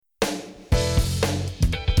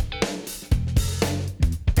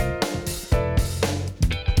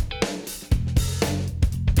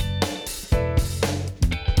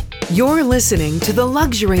You're listening to The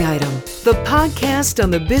Luxury Item, the podcast on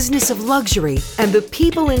the business of luxury and the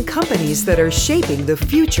people and companies that are shaping the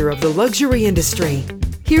future of the luxury industry.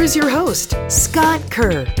 Here's your host, Scott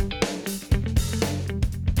Kerr.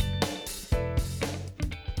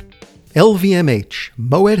 LVMH,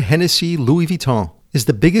 Moet Hennessy Louis Vuitton, is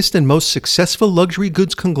the biggest and most successful luxury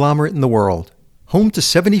goods conglomerate in the world. Home to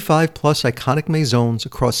 75-plus iconic maisons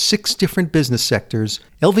across 6 different business sectors,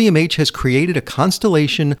 LVMH has created a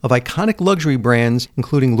constellation of iconic luxury brands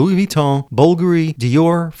including Louis Vuitton, Bulgari,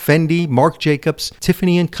 Dior, Fendi, Marc Jacobs,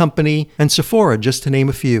 Tiffany & Company, and Sephora, just to name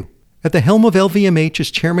a few. At the helm of LVMH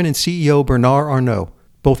is Chairman and CEO Bernard Arnault.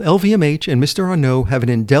 Both LVMH and Mr. Arnault have an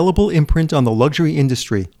indelible imprint on the luxury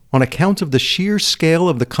industry on account of the sheer scale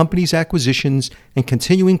of the company's acquisitions and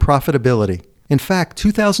continuing profitability. In fact,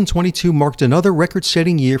 2022 marked another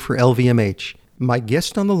record-setting year for LVMH. My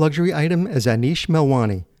guest on the luxury item is Anish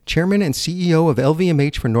Melwani, Chairman and CEO of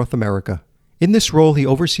LVMH for North America. In this role, he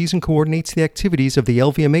oversees and coordinates the activities of the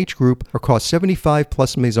LVMH Group across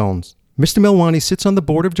 75-plus maisons. Mr. Melwani sits on the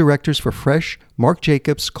board of directors for Fresh, Marc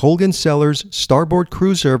Jacobs, Colgan Sellers, Starboard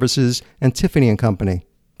Cruise Services, and Tiffany & Company.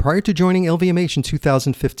 Prior to joining LVMH in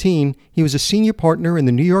 2015, he was a senior partner in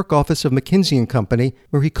the New York office of McKinsey & Company,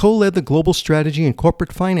 where he co-led the global strategy and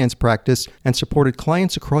corporate finance practice and supported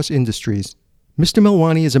clients across industries. Mr.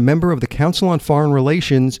 Melwani is a member of the Council on Foreign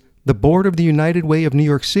Relations, the board of the United Way of New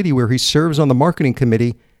York City, where he serves on the marketing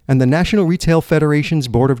committee, and the National Retail Federation's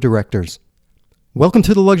board of directors. Welcome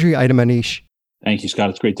to the Luxury Item, Anish. Thank you, Scott.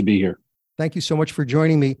 It's great to be here. Thank you so much for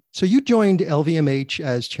joining me. So you joined LVMH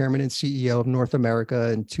as chairman and CEO of North America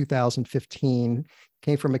in 2015,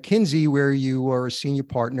 came from McKinsey where you were a senior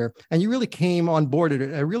partner, and you really came on board at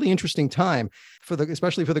a really interesting time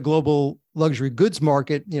especially for the global luxury goods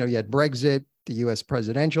market. You know, you had Brexit, the US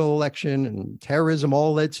presidential election, and terrorism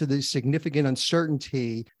all led to the significant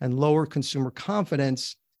uncertainty and lower consumer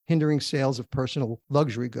confidence, hindering sales of personal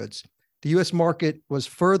luxury goods. The US market was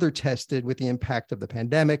further tested with the impact of the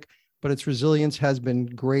pandemic, but its resilience has been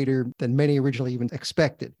greater than many originally even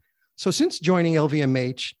expected. So since joining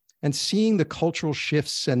LVMH and seeing the cultural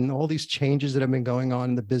shifts and all these changes that have been going on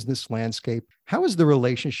in the business landscape, how has the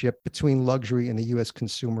relationship between luxury and the U.S.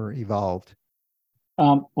 consumer evolved?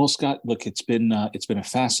 Well, Scott, look, it's been a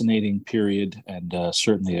fascinating period and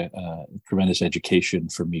certainly a tremendous education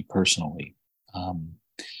for me personally.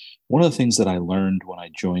 One of the things that I learned when I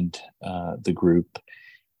joined the group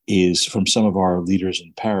is from some of our leaders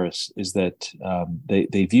in Paris is that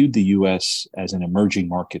they viewed the U.S. as an emerging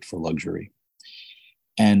market for luxury.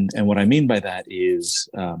 And what I mean by that is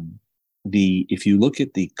if you look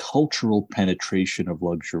at the cultural penetration of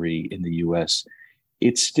luxury in the U.S.,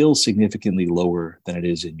 it's still significantly lower than it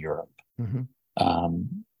is in Europe. Mm-hmm.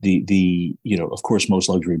 Of course, most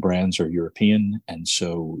luxury brands are European. And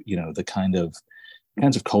so, the kinds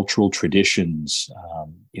of cultural traditions,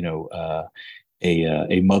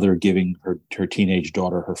 a mother giving her teenage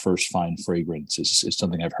daughter her first fine fragrance is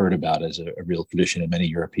something I've heard about as a real tradition in many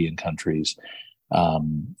European countries.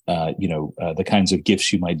 The kinds of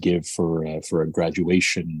gifts you might give for a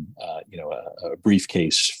graduation, a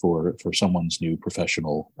briefcase for someone's new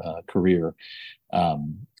professional career.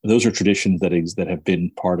 Those are traditions that have been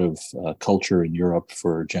part of culture in Europe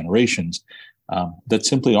for generations that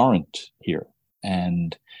simply aren't here.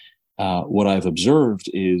 And what I've observed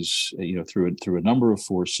is, through a number of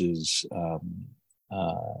forces,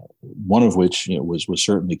 one of which was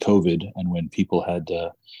certainly COVID, and when people had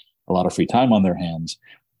a lot of free time on their hands,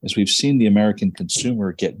 is we've seen the American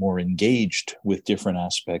consumer get more engaged with different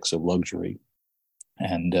aspects of luxury.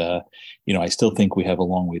 And I still think we have a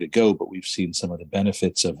long way to go, but we've seen some of the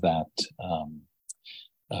benefits of that.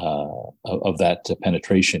 Of that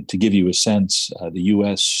penetration. To give you a sense, the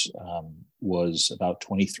U.S. Was about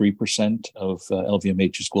 23% of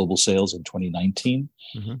LVMH's global sales in 2019,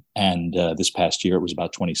 mm-hmm. and this past year it was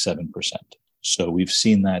about 27%. So we've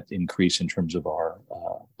seen that increase in terms of our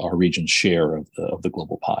region's share of the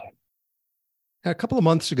global pie. A couple of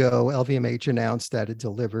months ago, LVMH announced that it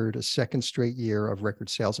delivered a second straight year of record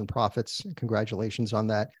sales and profits. Congratulations on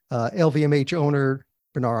that. LVMH owner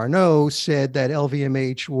Bernard Arnault said that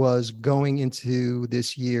LVMH was going into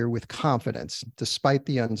this year with confidence, despite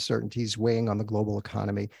the uncertainties weighing on the global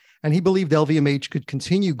economy. And he believed LVMH could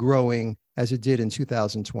continue growing as it did in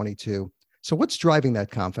 2022. So what's driving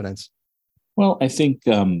that confidence? Well, I think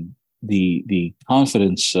the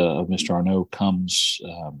confidence of Mr. Arnault comes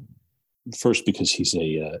first because he's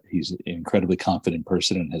an incredibly confident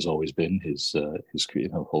person and has always been his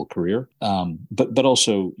whole career. But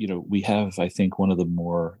also, we have, I think, one of the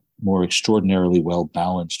more extraordinarily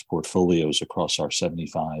well-balanced portfolios across our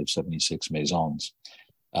 75, 76 maisons.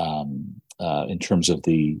 in terms of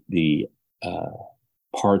the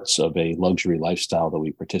parts of a luxury lifestyle that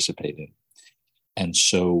we participate in. And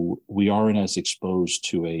so we aren't as exposed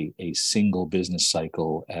to a single business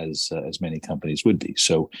cycle as many companies would be.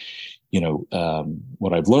 So,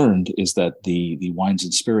 what I've learned is that the wines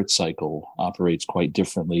and spirits cycle operates quite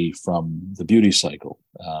differently from the beauty cycle,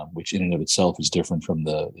 which in and of itself is different from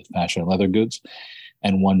the fashion and leather goods.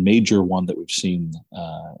 And one major one that we've seen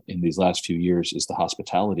in these last few years is the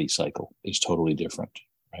hospitality cycle is totally different.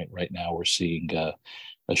 Right now, we're seeing a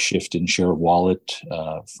shift in share of wallet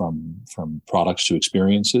from products to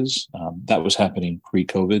experiences. That was happening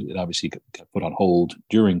pre-COVID. It obviously got put on hold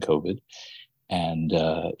during COVID, and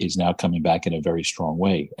is now coming back in a very strong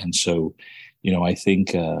way. And so, I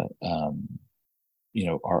think our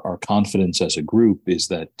confidence as a group is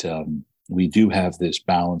that we do have this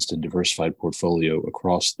balanced and diversified portfolio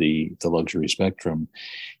across the luxury spectrum.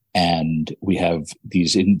 And we have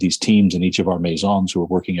these teams in each of our maisons who are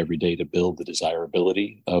working every day to build the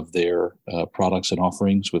desirability of their products and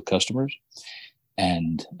offerings with customers.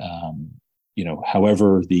 And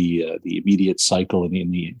however the immediate cycle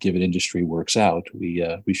in the given industry works out,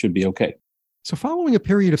 we should be okay. So, following a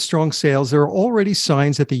period of strong sales, there are already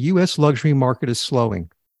signs that the U.S. luxury market is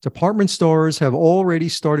slowing. Department stores have already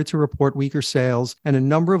started to report weaker sales, and a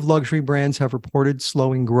number of luxury brands have reported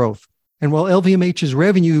slowing growth. And while LVMH's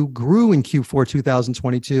revenue grew in Q4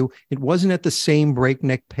 2022, it wasn't at the same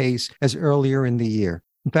breakneck pace as earlier in the year.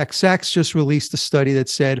 In fact, Saks just released a study that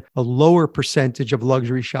said a lower percentage of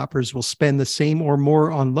luxury shoppers will spend the same or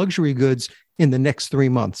more on luxury goods in the next 3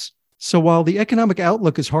 months. So while the economic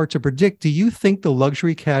outlook is hard to predict, do you think the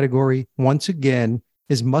luxury category, once again,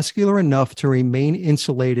 is muscular enough to remain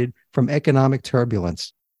insulated from economic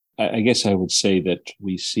turbulence? I guess I would say that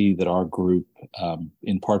we see that our group,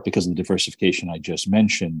 in part because of the diversification I just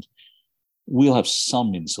mentioned, we'll have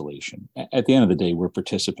some insulation. At the end of the day, we're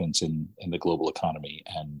participants in the global economy,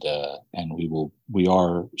 and we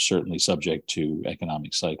are certainly subject to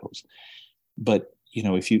economic cycles. But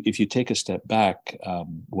if you take a step back,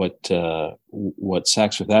 what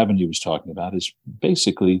Saks Fifth Avenue was talking about is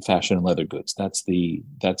basically fashion and leather goods. That's the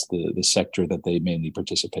sector that they mainly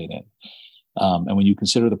participate in. And when you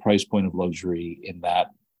consider the price point of luxury in that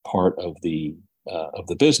part of the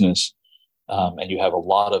business, and you have a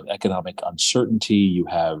lot of economic uncertainty, you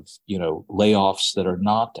have layoffs that are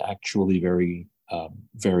not actually very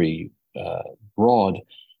broad,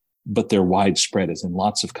 but they're widespread. As in,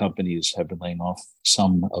 lots of companies have been laying off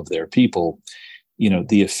some of their people.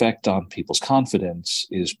 The effect on people's confidence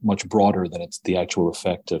is much broader than it's the actual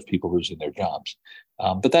effect of people losing their jobs.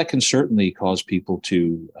 But that can certainly cause people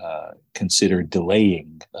to consider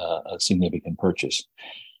delaying a significant purchase.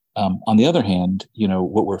 On the other hand,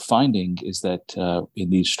 what we're finding is that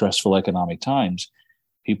in these stressful economic times,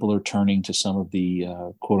 people are turning to some of the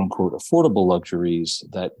quote unquote affordable luxuries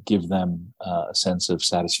that give them a sense of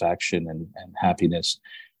satisfaction and happiness,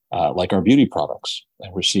 like our beauty products.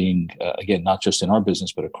 And we're seeing, again, not just in our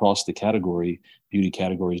business, but across the category, beauty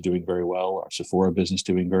category is doing very well. Our Sephora business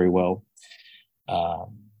doing very well.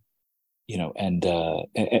 And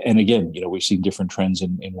again, we're seeing different trends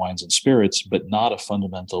in wines and spirits, but not a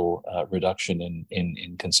fundamental reduction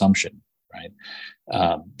in consumption, right?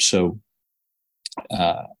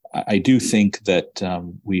 I do think that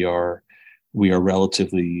we are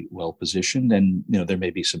relatively well positioned, and there may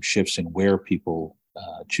be some shifts in where people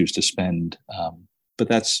choose to spend, but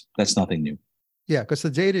that's nothing new. Yeah, because the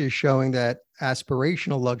data is showing that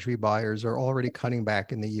aspirational luxury buyers are already cutting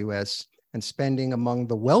back in the U.S. and spending among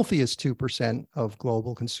the wealthiest 2% of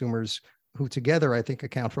global consumers, who together I think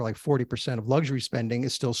account for like 40% of luxury spending,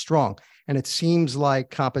 is still strong. And it seems like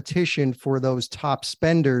competition for those top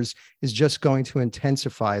spenders is just going to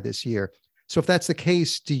intensify this year. So if that's the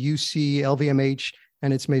case, do you see LVMH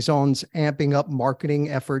and its maisons amping up marketing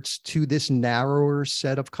efforts to this narrower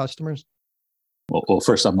set of customers? Well,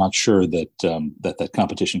 first, I'm not sure that that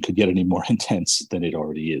competition could get any more intense than it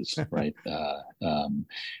already is, right?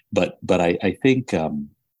 But I think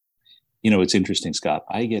it's interesting, Scott.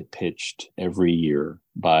 I get pitched every year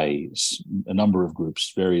by a number of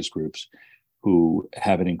groups, various groups, who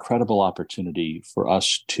have an incredible opportunity for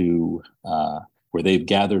us to, where they've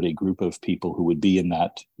gathered a group of people who would be in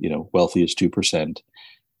that wealthiest 2%,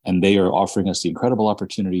 and they are offering us the incredible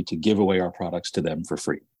opportunity to give away our products to them for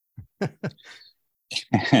free.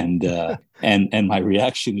 And my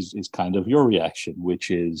reaction is kind of your reaction, which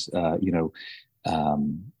is,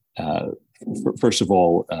 first of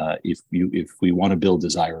all, if we want to build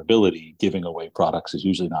desirability, giving away products is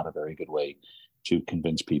usually not a very good way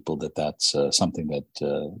convince people that that's something that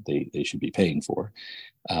they should be paying for.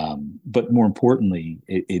 But more importantly,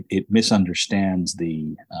 it misunderstands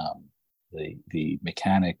the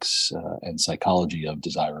mechanics and psychology of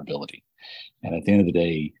desirability. And at the end of the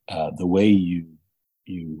day, the way you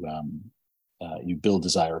build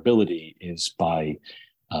desirability is by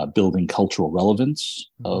building cultural relevance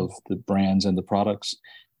of the brands and the products,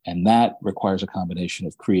 and that requires a combination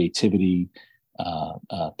of creativity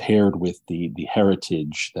paired with the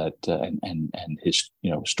heritage that and his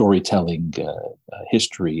storytelling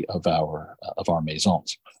history of our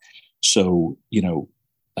maisons. So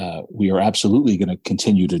we are absolutely going to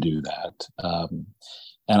continue to do that.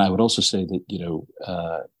 And I would also say that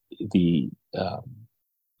the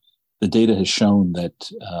data has shown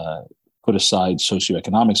that, put aside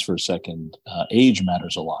socioeconomics for a second, age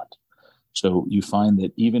matters a lot. So you find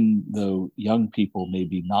that even though young people may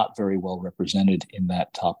be not very well represented in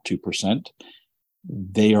that top 2%,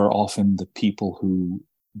 they are often the people who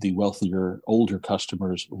the wealthier, older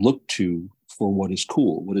customers look to for what is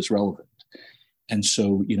cool, what is relevant. And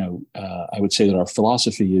so, I would say that our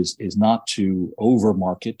philosophy is not to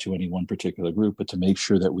over-market to any one particular group, but to make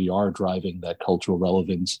sure that we are driving that cultural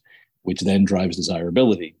relevance, which then drives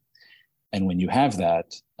desirability. And when you have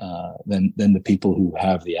that, then the people who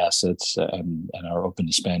have the assets and are open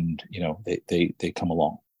to spend, they come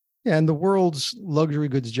along. Yeah, and the world's luxury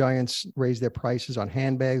goods giants raised their prices on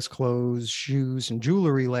handbags, clothes, shoes, and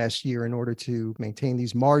jewelry last year in order to maintain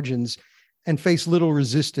these margins and face little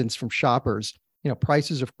resistance from shoppers.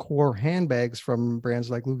 Prices of core handbags from brands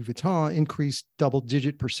like Louis Vuitton increased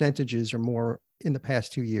double-digit percentages or more in the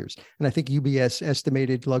past 2 years. And I think UBS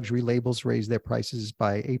estimated luxury labels raised their prices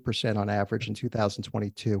by 8% on average in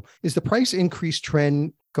 2022. Is the price increase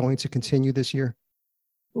trend going to continue this year?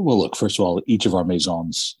 Well, look, first of all, each of our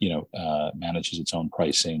maisons, manages its own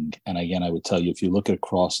pricing. And again, I would tell you, if you look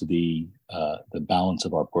across the balance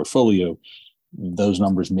of our portfolio, those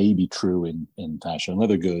numbers may be true in fashion and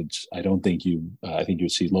leather goods. I don't think I think you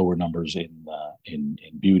would see lower numbers in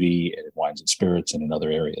beauty and in wines and spirits and in other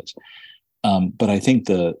areas. But I think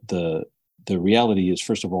the reality is,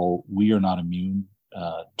 first of all, we are not immune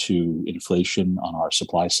to inflation on our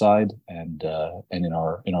supply side and in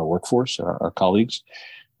our workforce, our colleagues.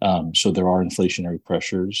 So there are inflationary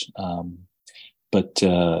pressures. But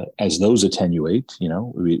as those attenuate,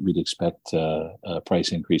 we'd expect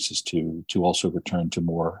price increases to also return to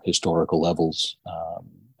more historical levels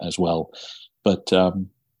as well. But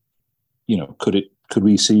could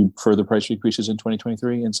we see further price increases in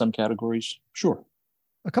 2023 in some categories? Sure.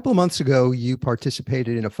 A couple of months ago, you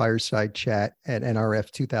participated in a fireside chat at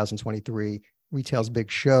NRF 2023, Retail's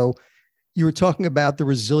big show. You were talking about the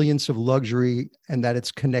resilience of luxury and that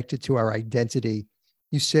it's connected to our identity.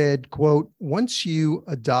 You said, quote, once you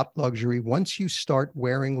adopt luxury, once you start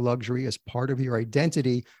wearing luxury as part of your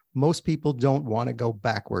identity, most people don't want to go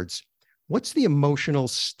backwards. What's the emotional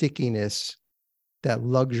stickiness that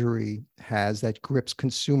luxury has that grips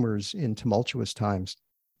consumers in tumultuous times?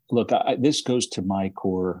 Look, this goes to my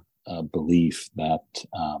core belief that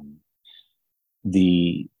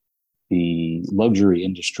the luxury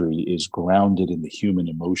industry is grounded in the human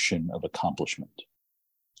emotion of accomplishment.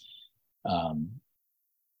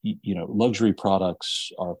 Luxury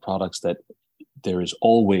products are products that there is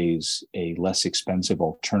always a less expensive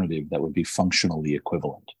alternative that would be functionally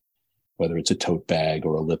equivalent, whether it's a tote bag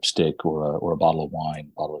or a lipstick or a bottle of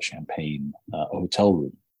wine, bottle of champagne, a hotel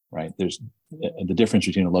room, right? There's the difference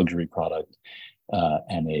between a luxury product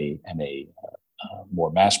and a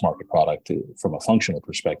more mass market product from a functional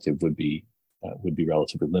perspective would be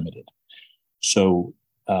relatively limited. So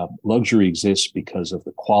luxury exists because of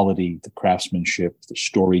the quality, the craftsmanship, the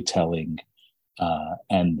storytelling,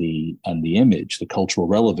 and the image, the cultural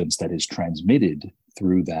relevance that is transmitted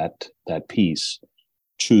through that piece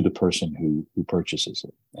to the person who purchases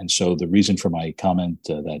it. And so the reason for my comment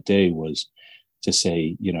that day was to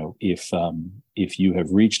say, if you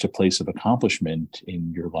have reached a place of accomplishment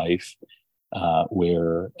in your life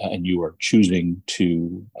where and you are choosing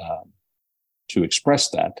to express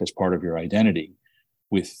that as part of your identity,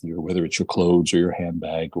 with whether it's your clothes or your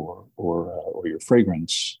handbag or your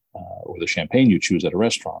fragrance or the champagne you choose at a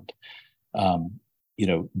restaurant,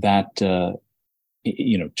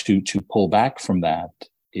 to pull back from that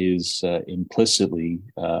is implicitly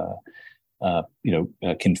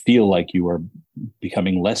can feel like you are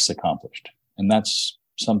becoming less accomplished, and that's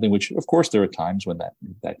something which, of course, there are times when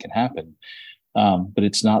that can happen, but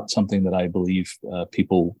it's not something that I believe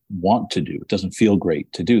people want to do. It doesn't feel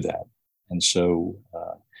great to do that. And so,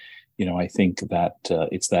 I think that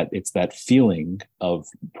it's that feeling of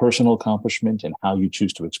personal accomplishment and how you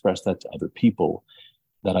choose to express that to other people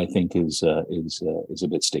that I think is a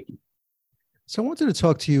bit sticky. So I wanted to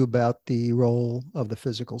talk to you about the role of the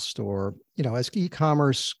physical store. As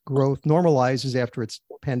e-commerce growth normalizes after its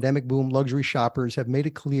pandemic boom, luxury shoppers have made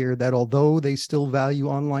it clear that although they still value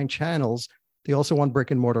online channels, they also want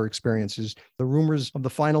brick and mortar experiences. The rumors of the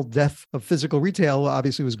final death of physical retail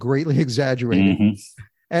obviously was greatly exaggerated. Mm-hmm.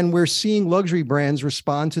 And we're seeing luxury brands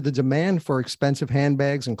respond to the demand for expensive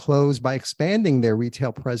handbags and clothes by expanding their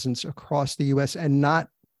retail presence across the US and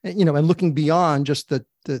and looking beyond just the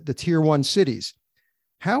tier one cities.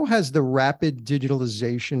 How has the rapid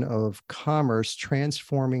digitalization of commerce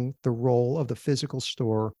transforming the role of the physical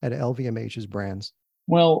store at LVMH's brands?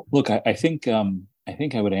 Well, look, I think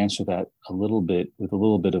I would answer that a little bit with a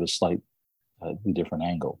little bit of a slightly different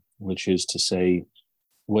angle, which is to say,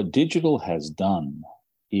 what digital has done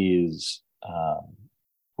is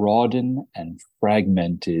broaden and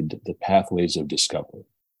fragmented the pathways of discovery.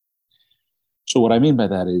 So what I mean by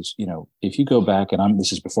that is, if you go back, and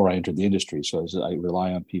this is before I entered the industry, so I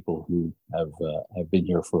rely on people who have been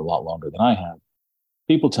here for a lot longer than I have.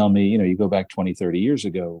 People tell me, you go back 20, 30 years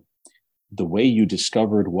ago, the way you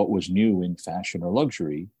discovered what was new in fashion or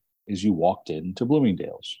luxury is you walked into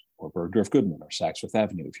Bloomingdale's or Bergdorf Goodman or Saks Fifth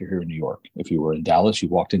Avenue if you're here in New York. If you were in Dallas, you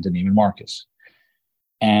walked into Neiman Marcus.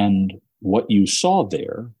 And what you saw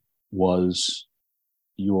there was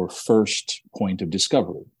your first point of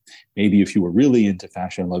discovery. Maybe if you were really into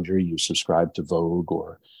fashion and luxury, you subscribed to Vogue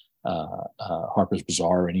or Harper's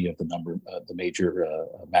Bazaar, or any of the major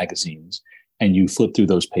magazines, and you flipped through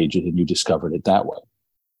those pages and you discovered it that way,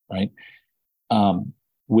 right?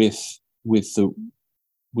 With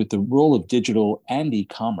the role of digital and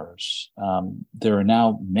e-commerce, there are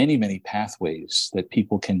now many, many pathways that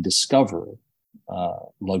people can discover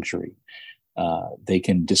luxury. They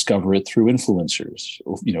can discover it through influencers,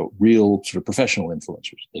 real sort of professional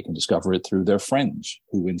influencers. They can discover it through their friends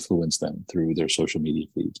who influence them through their social media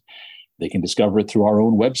feeds. They can discover it through our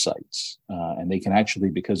own websites. And they can actually,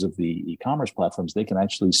 because of the e-commerce platforms, they can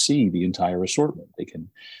actually see the entire assortment. They can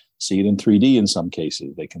see it in 3D in some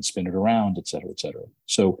cases. They can spin it around, et cetera, et cetera.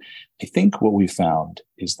 So I think what we found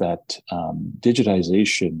is that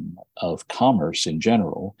digitization of commerce in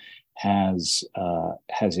general has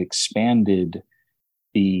expanded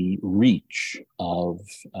the reach of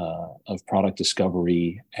product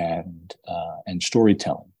discovery and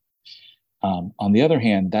storytelling. On the other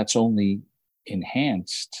hand, that's only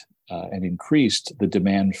enhanced and increased the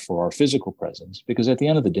demand for our physical presence, because at the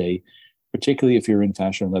end of the day, particularly if you're in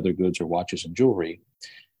fashion and leather goods or watches and jewelry,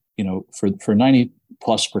 for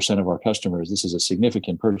 90+% of our customers, this is a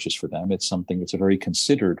significant purchase for them. It's a very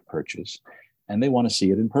considered purchase. And they want to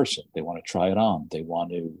see it in person. They want to try it on. They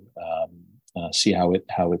want to see how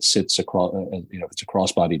it sits across. If it's a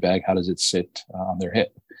crossbody bag, how does it sit on their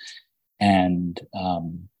hip? And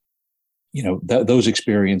those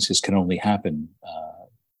experiences can only happen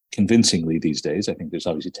convincingly these days. I think there's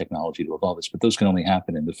obviously technology to evolve this, but those can only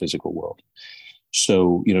happen in the physical world.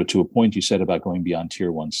 So, to a point you said about going beyond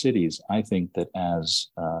tier one cities, I think that as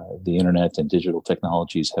the internet and digital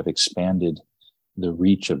technologies have expanded the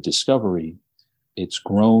reach of discovery, it's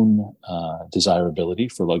grown desirability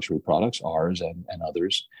for luxury products, ours and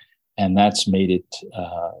others, and that's made it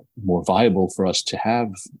more viable for us to have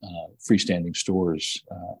freestanding stores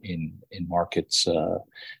in markets,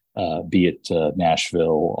 be it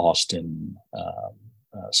Nashville, Austin,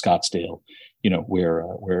 Scottsdale,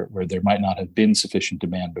 where there might not have been sufficient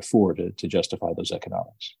demand before to justify those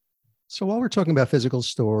economics. So while we're talking about physical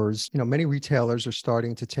stores, many retailers are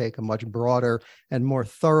starting to take a much broader and more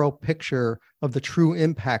thorough picture of the true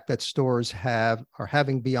impact that stores are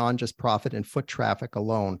having beyond just profit and foot traffic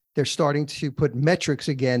alone. They're starting to put metrics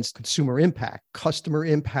against consumer impact. Customer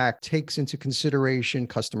impact takes into consideration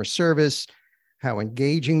customer service, how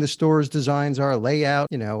engaging the store's designs are, layout,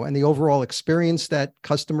 and the overall experience that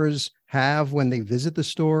customers have when they visit the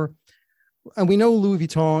store. And we know Louis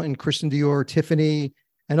Vuitton and Christian Dior, Tiffany,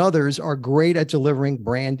 and others are great at delivering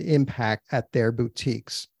brand impact at their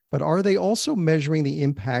boutiques. But are they also measuring the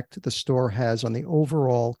impact the store has on the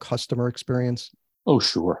overall customer experience? Oh,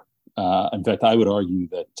 sure. In fact, I would argue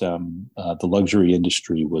that the luxury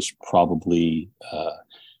industry was probably,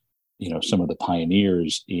 some of the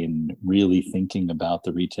pioneers in really thinking about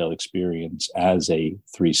the retail experience as a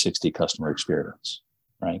 360 customer experience,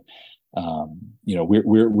 right?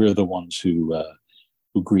 We're the ones who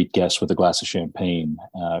greet guests with a glass of champagne.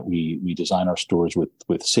 We design our stores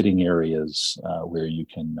with sitting areas where you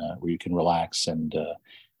can relax and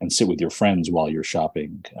sit with your friends while you're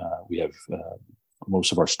shopping. We have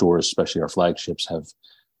most of our stores, especially our flagships, have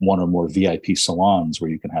one or more VIP salons where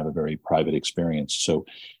you can have a very private experience. So,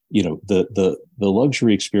 the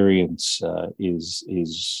luxury experience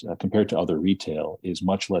is compared to other retail is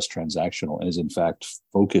much less transactional and is in fact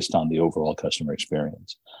focused on the overall customer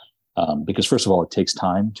experience. Because first of all, it takes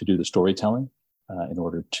time to do the storytelling in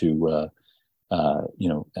order to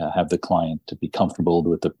have the client to be comfortable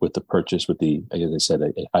with the purchase, with the, as I said,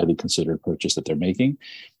 a highly considered purchase that they're making.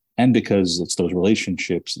 And because it's those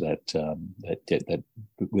relationships that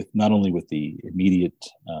with not only with the immediate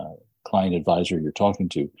client advisor you're talking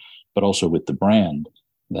to, but also with the brand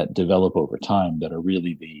that develop over time that are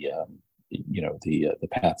really the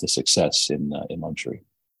path to success in luxury.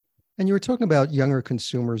 And you were talking about younger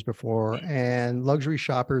consumers before, and luxury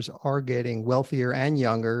shoppers are getting wealthier and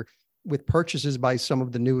younger, with purchases by some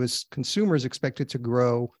of the newest consumers expected to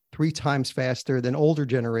grow 3 times faster than older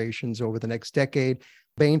generations over the next decade.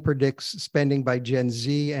 Bain predicts spending by Gen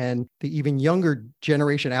Z and the even younger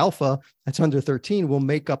generation Alpha, that's under 13, will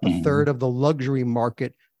make up a third of the luxury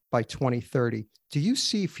market by 2030. Do you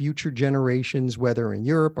see future generations, whether in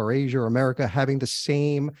Europe or Asia or America, having the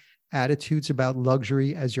same attitudes about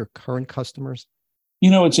luxury as your current customers?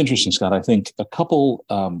 It's interesting, Scott. I think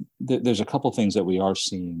there's a couple things that we are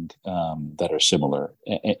seeing that are similar.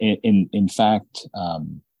 In fact,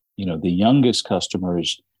 the youngest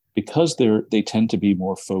customers, because they tend to be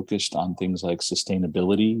more focused on things like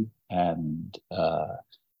sustainability and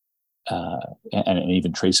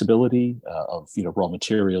even traceability of raw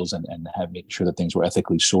materials and making sure that things were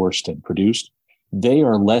ethically sourced and produced. They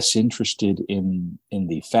are less interested in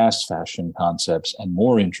the fast fashion concepts and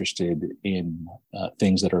more interested in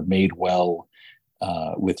things that are made well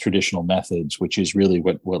with traditional methods, which is really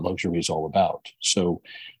what luxury is all about. So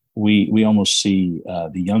we almost see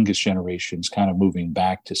the youngest generations kind of moving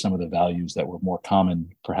back to some of the values that were more common,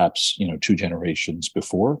 perhaps 2 generations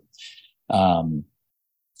before.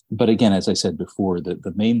 But again, as I said before,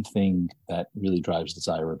 the main thing that really drives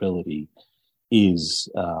desirability is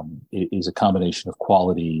a combination of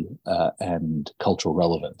quality and cultural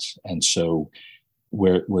relevance. And so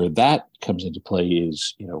where that comes into play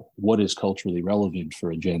is, what is culturally relevant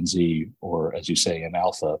for a Gen Z, or as you say, an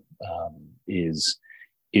Alpha, is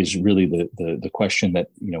really the question that,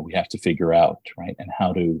 we have to figure out, right? And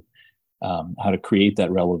how to create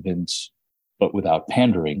that relevance, but without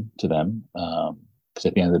pandering to them. Because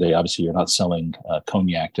at the end of the day, obviously, you're not selling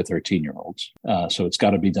cognac to 13-year-olds. So it's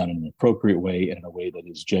got to be done in an appropriate way and in a way that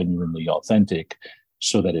is genuinely authentic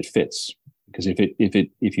so that it fits. Because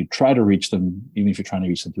if you try to reach them, even if you're trying to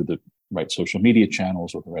reach them through the right social media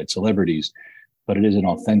channels or the right celebrities, but it isn't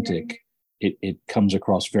authentic, it comes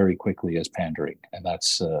across very quickly as pandering. And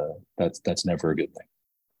that's never a good thing.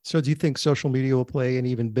 So do you think social media will play an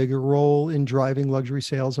even bigger role in driving luxury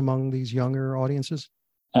sales among these younger audiences?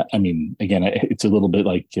 I mean, again, it's a little bit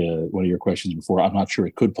like one of your questions before. I'm not sure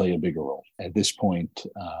it could play a bigger role at this point.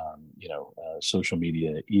 Social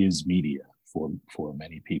media is media for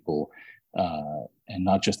many people, and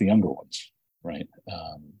not just the younger ones, right?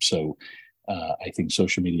 So I think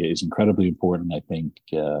social media is incredibly important. I think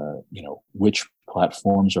which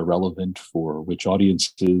platforms are relevant for which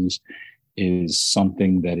audiences is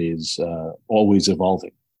something that is always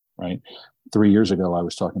evolving, right? 3 years ago, I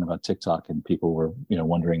was talking about TikTok, and people were,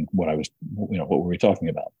 wondering what were we talking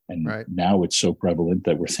about? And right. Now it's so prevalent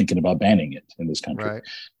that we're thinking about banning it in this country. Right.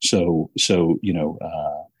 So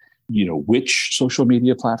which social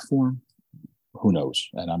media platform? Who knows?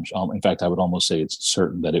 And in fact, I would almost say it's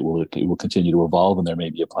certain that it will continue to evolve, and there may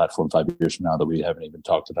be a platform 5 years from now that we haven't even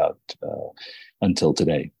talked about until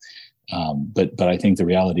today. But I think the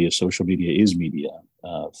reality is social media is media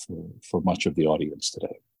for much of the audience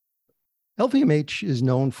today. LVMH is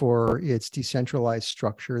known for its decentralized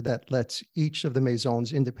structure that lets each of the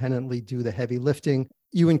Maisons independently do the heavy lifting.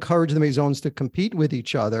 You encourage the Maisons to compete with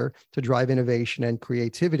each other to drive innovation and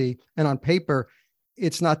creativity. And on paper,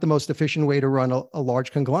 it's not the most efficient way to run a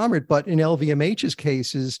large conglomerate, but in LVMH's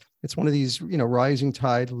cases, it's one of these, rising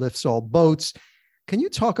tide lifts all boats. Can you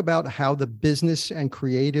talk about how the business and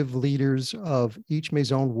creative leaders of each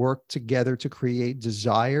Maison work together to create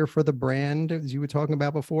desire for the brand, as you were talking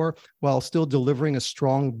about before, while still delivering a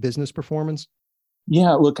strong business performance?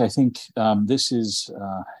 Yeah, look, I think this is,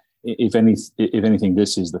 if anything,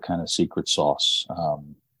 this is the kind of secret sauce.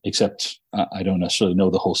 Except I don't necessarily know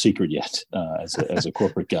the whole secret yet as a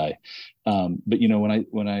corporate guy. But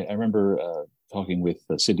when I remember talking with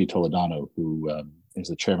Cindy Toledano, who is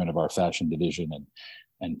the chairman of our fashion division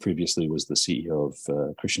and previously was the CEO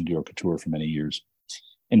of Christian Dior Couture for many years.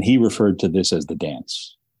 And he referred to this as the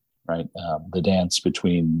dance, right? The dance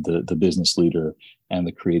between the business leader and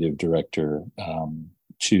the creative director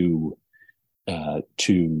to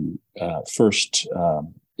first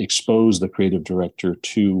expose the creative director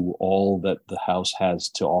to all that the house has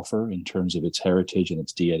to offer in terms of its heritage and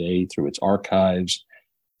its DNA through its archives,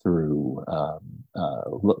 through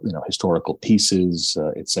historical pieces,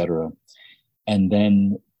 etc., and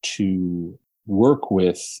then to work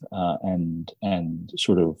with and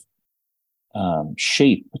sort of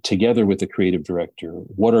shape together with the creative director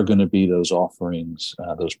what are going to be those offerings,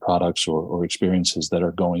 those products or experiences that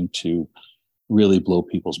are going to really blow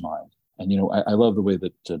people's mind. And I love the way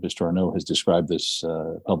that Mr. Arnault has described this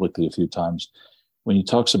publicly a few times when he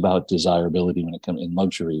talks about desirability when it comes in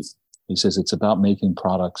luxury. He says it's about making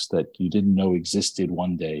products that you didn't know existed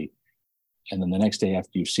one day, and then the next day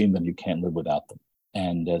after you've seen them, you can't live without them.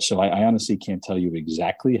 And so I honestly can't tell you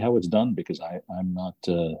exactly how it's done because I'm not,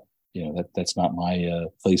 that's not my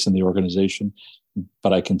place in the organization.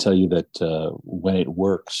 But I can tell you that when it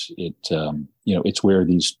works, it's where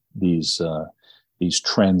these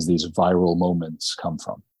trends, these viral moments come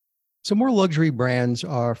from. So more luxury brands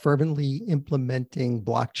are fervently implementing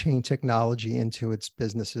blockchain technology into its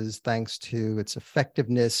businesses thanks to its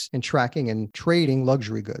effectiveness in tracking and trading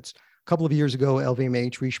luxury goods. A couple of years ago,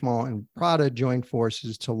 LVMH, Richemont, and Prada joined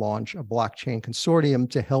forces to launch a blockchain consortium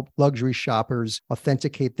to help luxury shoppers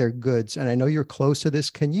authenticate their goods. And I know you're close to this.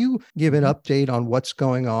 Can you give an update on what's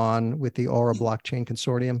going on with the Aura blockchain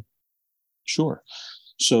consortium? Sure.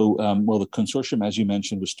 So, the consortium, as you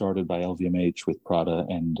mentioned, was started by LVMH with Prada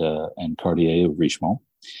and Cartier of Richemont.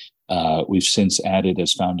 We've since added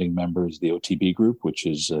as founding members the OTB Group, which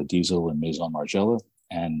is Diesel and Maison Margiela,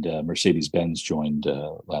 and Mercedes-Benz joined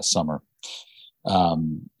last summer.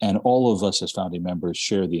 And all of us as founding members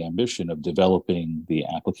share the ambition of developing the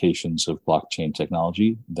applications of blockchain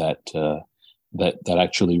technology that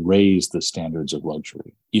actually raise the standards of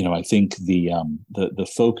luxury. I think the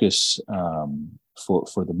focus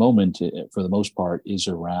for the moment, for the most part, is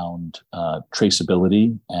around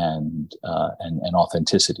traceability and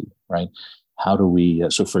authenticity, right? How do we?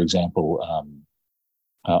 So, for example,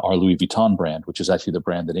 our Louis Vuitton brand, which is actually the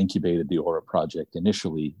brand that incubated the Aura project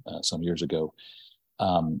initially some years ago,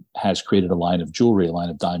 has created a line of jewelry, a line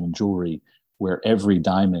of diamond jewelry, where every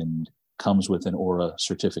diamond comes with an Aura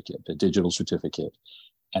certificate, a digital certificate.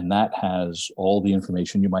 And that has all the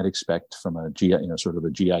information you might expect from a sort of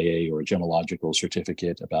a GIA or a gemological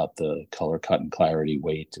certificate about the color, cut, and clarity,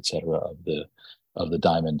 weight, et cetera, of the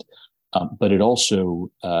diamond. But it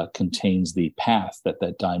also contains the path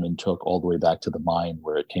that diamond took all the way back to the mine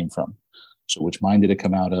where it came from. So which mine did it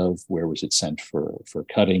come out of? Where was it sent for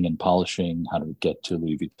cutting and polishing? How did it get to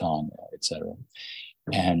Louis Vuitton, et cetera?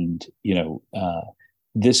 And,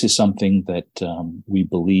 this is something that we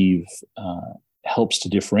believe helps to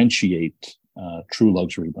differentiate true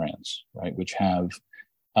luxury brands, right? Which have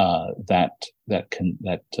that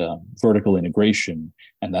vertical integration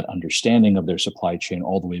and that understanding of their supply chain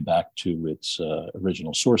all the way back to its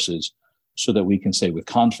original sources, so that we can say with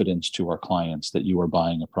confidence to our clients that you are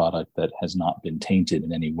buying a product that has not been tainted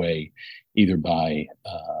in any way, either by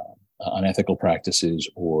unethical practices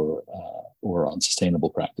or unsustainable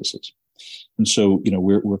practices. And so,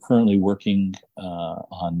 we're currently working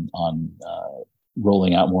on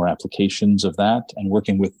rolling out more applications of that, and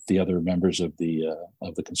working with the other members of the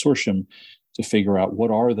consortium to figure out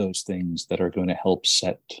what are those things that are going to help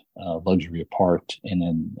set luxury apart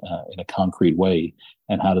in a concrete way,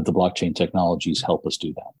 and how did the blockchain technologies help us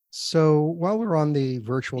do that? So while we're on the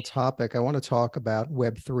virtual topic, I want to talk about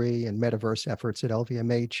Web3 and metaverse efforts at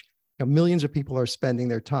LVMH. Millions of people are spending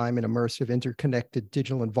their time in immersive, interconnected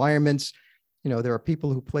digital environments. There are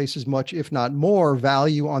people who place as much, if not more,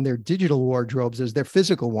 value on their digital wardrobes as their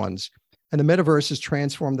physical ones. And the metaverse has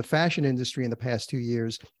transformed the fashion industry in the past 2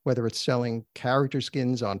 years, whether it's selling character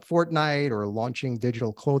skins on Fortnite or launching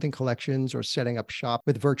digital clothing collections or setting up shop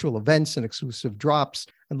with virtual events and exclusive drops.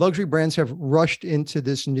 And luxury brands have rushed into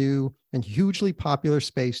this new and hugely popular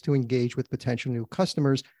space to engage with potential new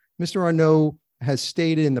customers. Mr. Arnault has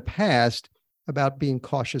stated in the past about being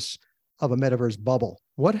cautious of a metaverse bubble.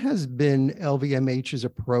 What has been LVMH's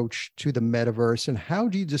approach to the metaverse, and how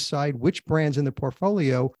do you decide which brands in the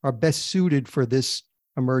portfolio are best suited for this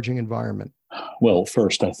emerging environment? Well,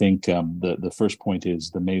 first, I think the first point is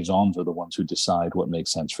the maisons are the ones who decide what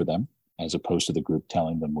makes sense for them, as opposed to the group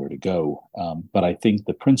telling them where to go. But I think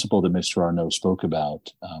the principle that Mr. Arnault spoke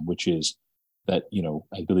about, which is that,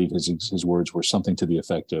 I believe his words were something to the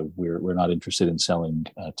effect of, we're not interested in selling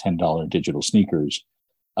 $10 digital sneakers,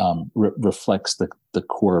 reflects the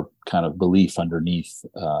core kind of belief underneath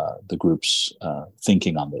the group's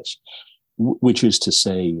thinking on this, which is to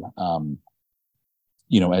say,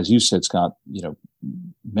 as you said, Scott,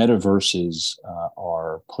 metaverses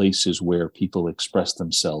are places where people express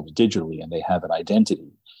themselves digitally and they have an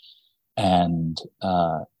identity. And,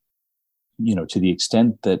 to the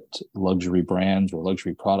extent that luxury brands or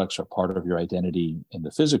luxury products are part of your identity in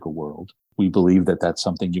the physical world, we believe that that's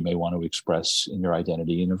something you may want to express in your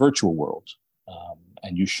identity in a virtual world.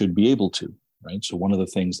 And you should be able to, right? So one of the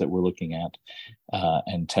things that we're looking at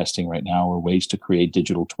and testing right now are ways to create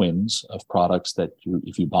digital twins of products that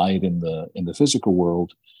if you buy it in the physical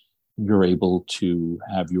world, you're able to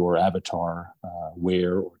have your avatar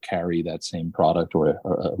wear or carry that same product or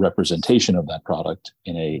a representation of that product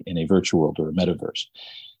in a virtual world or a metaverse.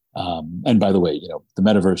 And by the way, the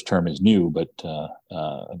metaverse term is new, but a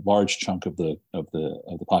large chunk of the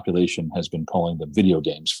population has been calling them video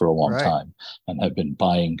games for a long time, and have been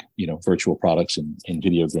buying virtual products in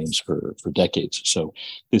video games for decades. So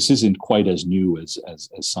this isn't quite as new as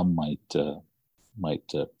some might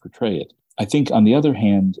portray it. I think, on the other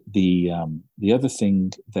hand, the other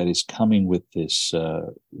thing that is coming with this,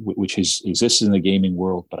 which exists in the gaming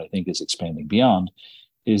world, but I think is expanding beyond,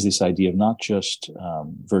 is this idea of not just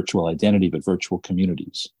virtual identity, but virtual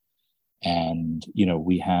communities. And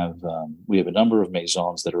we have a number of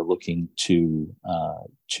maisons that are looking to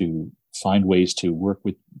find ways to work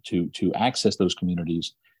with to access those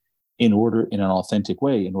communities in an authentic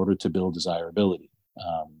way, in order to build desirability.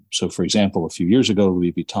 So, for example, a few years ago,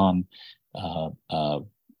 Louis Vuitton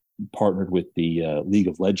partnered with the League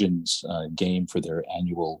of Legends game for their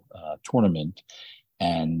annual tournament,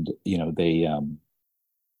 and they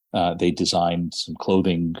designed some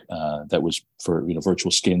clothing that was for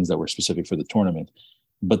virtual skins that were specific for the tournament.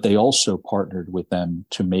 But they also partnered with them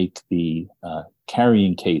to make the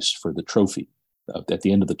carrying case for the trophy at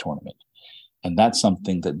the end of the tournament. And that's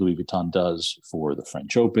something that Louis Vuitton does for the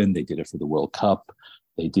French Open. They did it for the World Cup.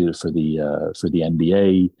 They did it for the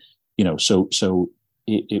NBA. So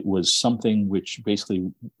it was something which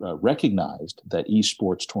basically recognized that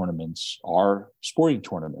esports tournaments are sporting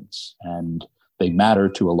tournaments, and they matter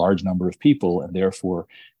to a large number of people, and therefore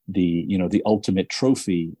the ultimate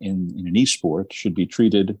trophy in an esport should be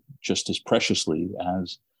treated just as preciously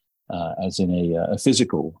as in a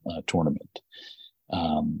physical tournament.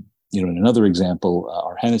 In another example,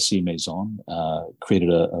 our Hennessy Maison created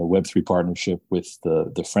a Web3 partnership with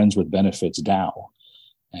the Friends with Benefits DAO.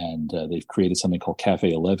 And they've created something called Cafe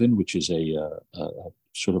 11, which is a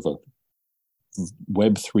sort of a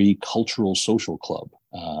Web3 cultural social club.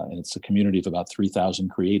 And it's a community of about 3,000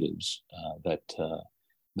 creatives that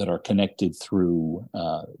are connected through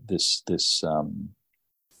these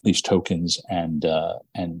tokens and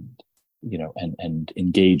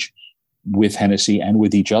engage with Hennessy and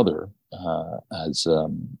with each other as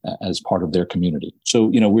part of their community. So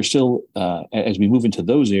we're still as we move into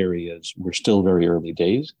those areas, we're still very early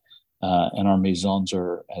days, and our maisons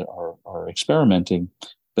are experimenting,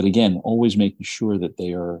 but again, always making sure that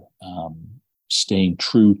they are staying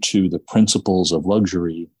true to the principles of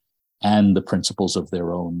luxury and the principles of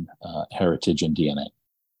their own heritage and DNA.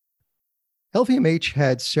 LVMH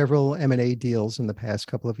had several M&A deals in the past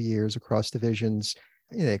couple of years across divisions.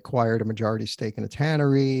 They acquired a majority stake in a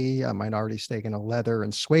tannery, a minority stake in a leather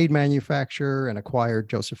and suede manufacturer, and acquired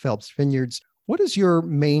Joseph Phelps Vineyards. What is your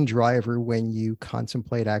main driver when you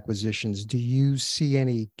contemplate acquisitions? Do you see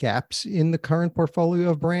any gaps in the current portfolio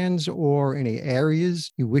of brands or any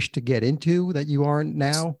areas you wish to get into that you aren't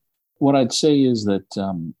now? What I'd say is that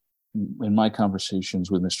in my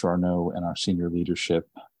conversations with Mr. Arnault and our senior leadership,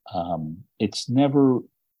 it's never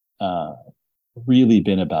really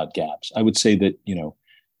been about gaps. I would say that,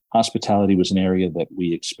 hospitality was an area that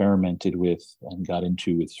we experimented with and got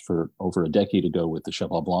into for over a decade ago with the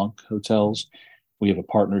Cheval Blanc hotels. We have a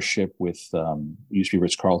partnership with, used to be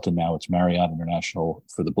Ritz-Carlton, now it's Marriott International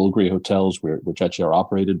for the Bulgari hotels, which actually are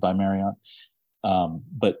operated by Marriott.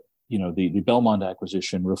 But the Belmond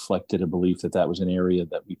acquisition reflected a belief that was an area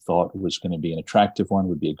that we thought was going to be an attractive one,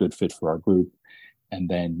 would be a good fit for our group. And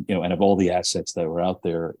then, and of all the assets that were out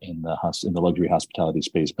there in the luxury hospitality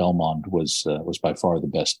space, Belmond was by far the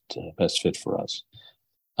best fit for us.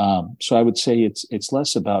 So I would say it's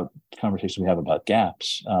less about conversations we have about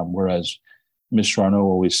gaps, whereas Mr. Arnault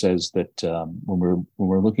always says that when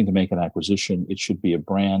we're looking to make an acquisition, it should be a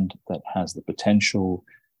brand that has the potential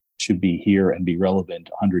to be here and be relevant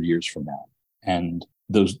 100 years from now. And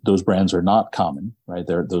those brands are not common, right?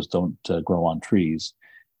 Those don't grow on trees.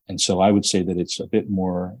 And so I would say that it's a bit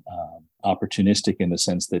more opportunistic in the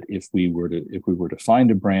sense that if we were to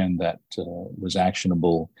find a brand that was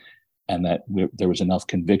actionable and that there was enough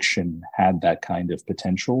conviction, had that kind of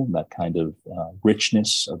potential, that kind of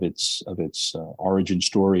richness of its origin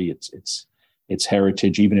story, its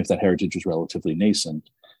heritage, even if that heritage was relatively nascent.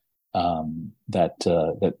 That's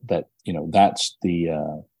the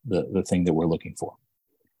thing that we're looking for.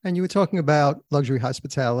 And you were talking about luxury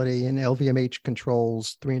hospitality, and LVMH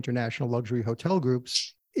controls 3 international luxury hotel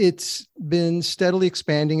groups. It's been steadily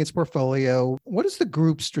expanding its portfolio. What is the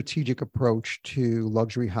group's strategic approach to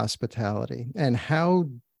luxury hospitality, and how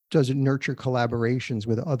does it nurture collaborations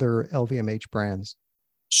with other LVMH brands?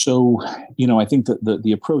 So, I think that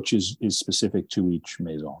the approach is specific to each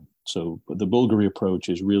maison. So the Bulgari approach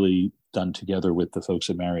is really done together with the folks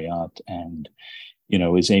at Marriott, and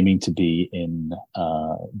is aiming to be in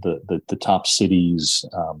the top cities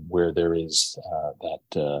where there is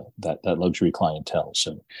that luxury clientele.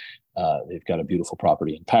 So they've got a beautiful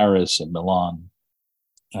property in Paris and Milan,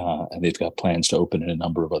 and they've got plans to open in a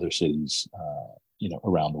number of other cities,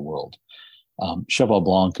 around the world. Cheval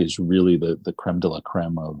Blanc is really the creme de la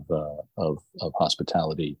creme of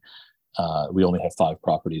hospitality. We only have 5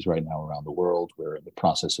 properties right now around the world. We're in the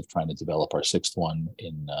process of trying to develop our 6th one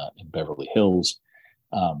in Beverly Hills.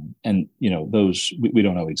 And those, we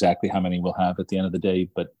don't know exactly how many we'll have at the end of the day,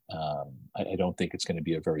 but I don't think it's going to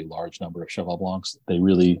be a very large number of Cheval Blancs. They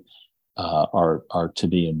really are to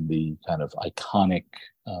be in the kind of iconic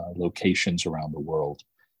locations around the world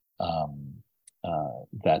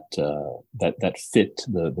that fit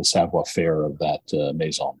the savoir faire of that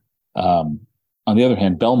maison. On the other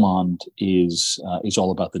hand, Belmond is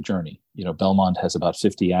all about the journey. Belmond has about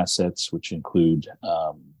 50 assets, which include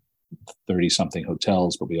 30-something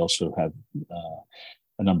hotels, but we also have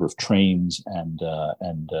a number of trains and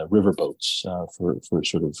river boats for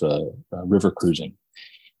sort of river cruising.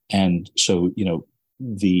 And so,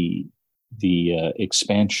 the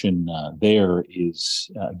expansion there is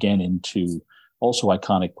again into also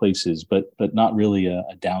iconic places, but not really a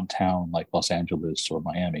downtown like Los Angeles or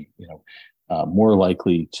Miami. More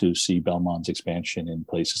likely to see Belmond's expansion in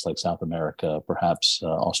places like South America, perhaps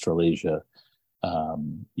Australasia,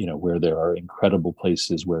 where there are incredible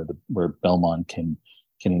places where Belmond can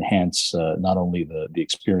enhance not only the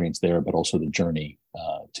experience there, but also the journey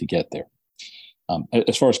to get there.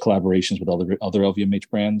 As far as collaborations with other LVMH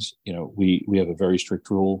brands, we have a very strict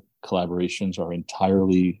rule. Collaborations are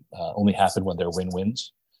entirely only happen when they're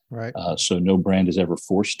win-wins. Right. So no brand is ever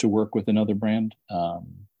forced to work with another brand.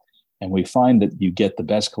 And we find that you get the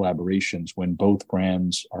best collaborations when both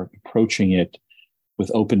brands are approaching it with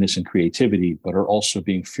openness and creativity, but are also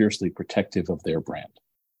being fiercely protective of their brand.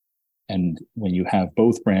 And when you have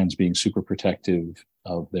both brands being super protective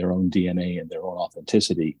of their own DNA and their own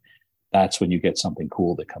authenticity, that's when you get something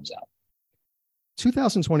cool that comes out.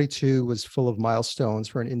 2022 was full of milestones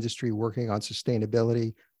for an industry working on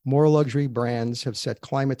sustainability. More luxury brands have set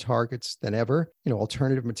climate targets than ever.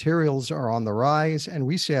 Alternative materials are on the rise, and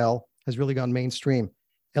resale has really gone mainstream.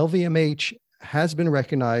 LVMH has been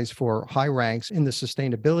recognized for high ranks in the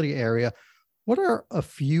sustainability area. What are a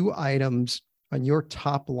few items on your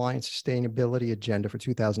top line sustainability agenda for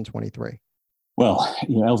 2023? Well,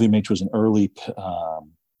 LVMH was an early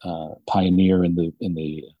pioneer in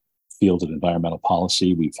the field of environmental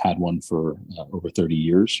policy. We've had one for over 30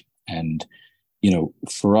 years, and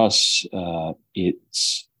for us,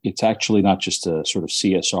 it's actually not just a sort of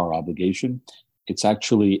CSR obligation. It's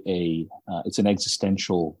actually it's an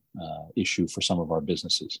existential issue for some of our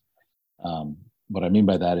businesses. What I mean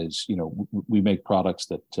by that is, we make products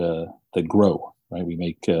that grow, right? We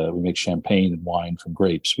make champagne and wine from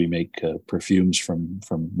grapes. We make perfumes from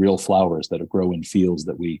real flowers that grow in fields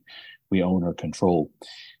that we own or control.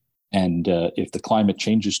 And if the climate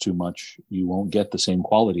changes too much, you won't get the same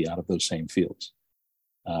quality out of those same fields.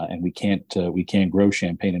 And we can't grow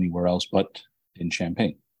champagne anywhere else but in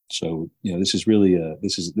Champagne. So this is really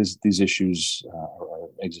these issues are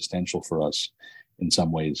existential for us in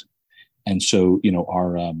some ways. And so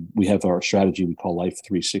we have our strategy we call Life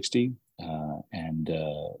 360, and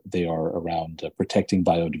they are around protecting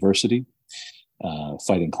biodiversity,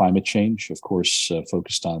 fighting climate change, of course,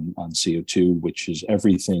 focused on CO2, which is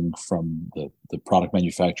everything from the product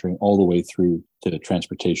manufacturing all the way through to the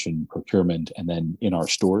transportation, procurement, and then in our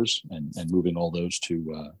stores, and moving all those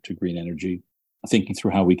to green energy. Thinking through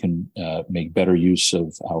how we can make better use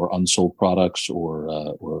of our unsold products,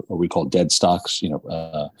 or we call dead stocks,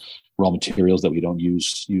 raw materials that we don't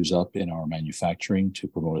use up in our manufacturing to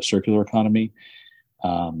promote a circular economy,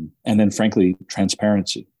 and then frankly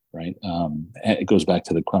transparency. Right, it goes back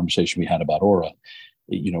to the conversation we had about Aura.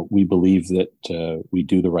 we believe that we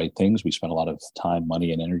do the right things. We spend a lot of time,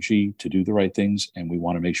 money, and energy to do the right things, and we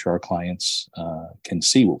want to make sure our clients can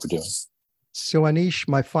see what we're doing. So, Anish,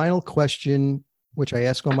 my final question, which I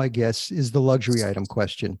ask all my guests, is the luxury item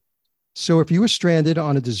question. So if you were stranded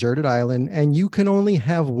on a deserted island and you can only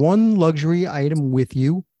have one luxury item with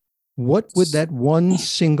you, what would that one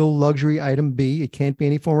single luxury item be? It can't be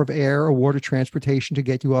any form of air or water transportation to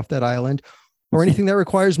get you off that island, or anything that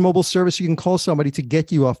requires mobile service. You can call somebody to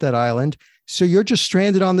get you off that island. So you're just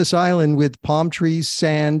stranded on this island with palm trees,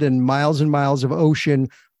 sand, and miles of ocean.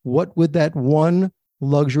 What would that one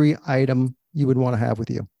luxury item you would want to have with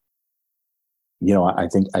you? I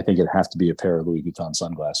think it'd have to be a pair of Louis Vuitton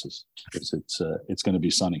sunglasses, because it's going to be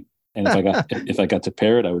sunny. And if I got to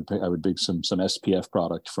pair it, I would bring some SPF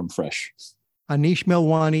product from Fresh. Anish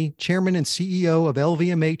Melwani, Chairman and CEO of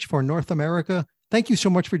LVMH for North America. Thank you so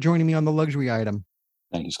much for joining me on The Luxury Item.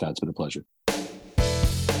 Thank you, Scott. It's been a pleasure.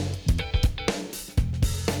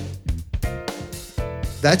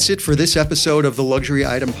 That's it for this episode of the Luxury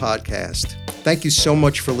Item Podcast. Thank you so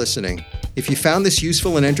much for listening. If you found this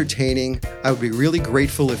useful and entertaining, I would be really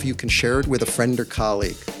grateful if you can share it with a friend or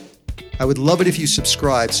colleague. I would love it if you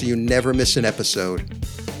subscribe so you never miss an episode.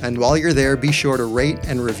 And while you're there, be sure to rate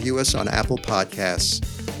and review us on Apple Podcasts.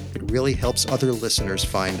 It really helps other listeners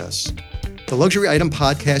find us. The Luxury Item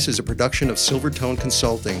Podcast is a production of Silvertone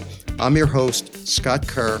Consulting. I'm your host, Scott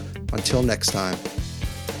Kerr. Until next time.